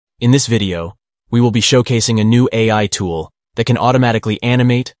In this video, we will be showcasing a new AI tool that can automatically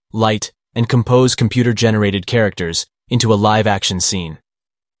animate, light, and compose computer-generated characters into a live-action scene.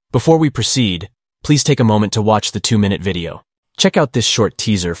 Before we proceed, please take a moment to watch the 2-minute video. Check out this short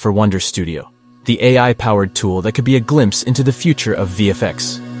teaser for Wonder Studio, the AI-powered tool that could be a glimpse into the future of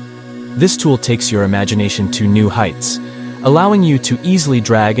VFX. This tool takes your imagination to new heights, allowing you to easily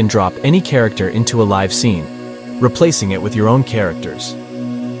drag and drop any character into a live scene, replacing it with your own characters.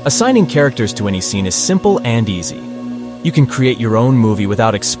 Assigning characters to any scene is simple and easy. You can create your own movie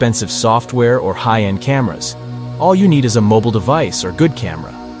without expensive software or high-end cameras. All you need is a mobile device or good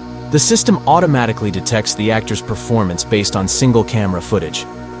camera. The system automatically detects the actor's performance based on single camera footage,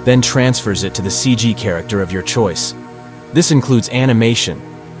 then transfers it to the CG character of your choice. This includes animation,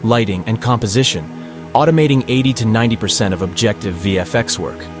 lighting, and composition, automating 80 to 90% of objective VFX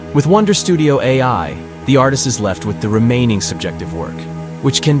work. With Wonder Studio AI, the artist is left with the remaining subjective work,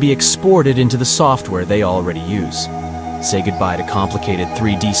 which can be exported into the software they already use. Say goodbye to complicated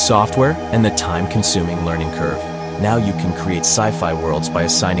 3D software and the time-consuming learning curve. Now you can create sci-fi worlds by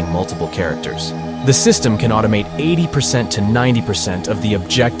assigning multiple characters. The system can automate 80% to 90% of the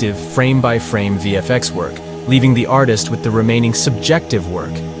objective frame-by-frame VFX work, leaving the artist with the remaining subjective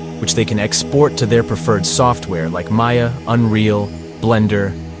work, which they can export to their preferred software like Maya, Unreal,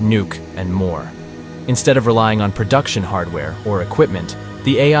 Blender, Nuke, and more. Instead of relying on production hardware or equipment,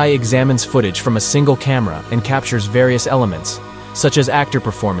 the AI examines footage from a single camera and captures various elements, such as actor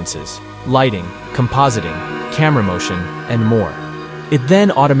performances, lighting, compositing, camera motion, and more. It then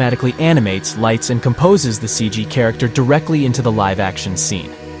automatically animates, lights, and composes the CG character directly into the live-action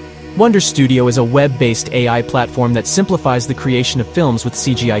scene. Wonder Studio is a web-based AI platform that simplifies the creation of films with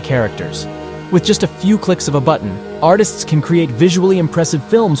CGI characters. With just a few clicks of a button, artists can create visually impressive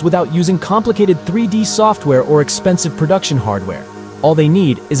films without using complicated 3D software or expensive production hardware. All they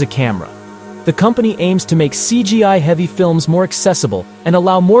need is a camera. The company aims to make CGI-heavy films more accessible and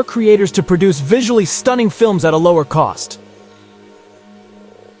allow more creators to produce visually stunning films at a lower cost.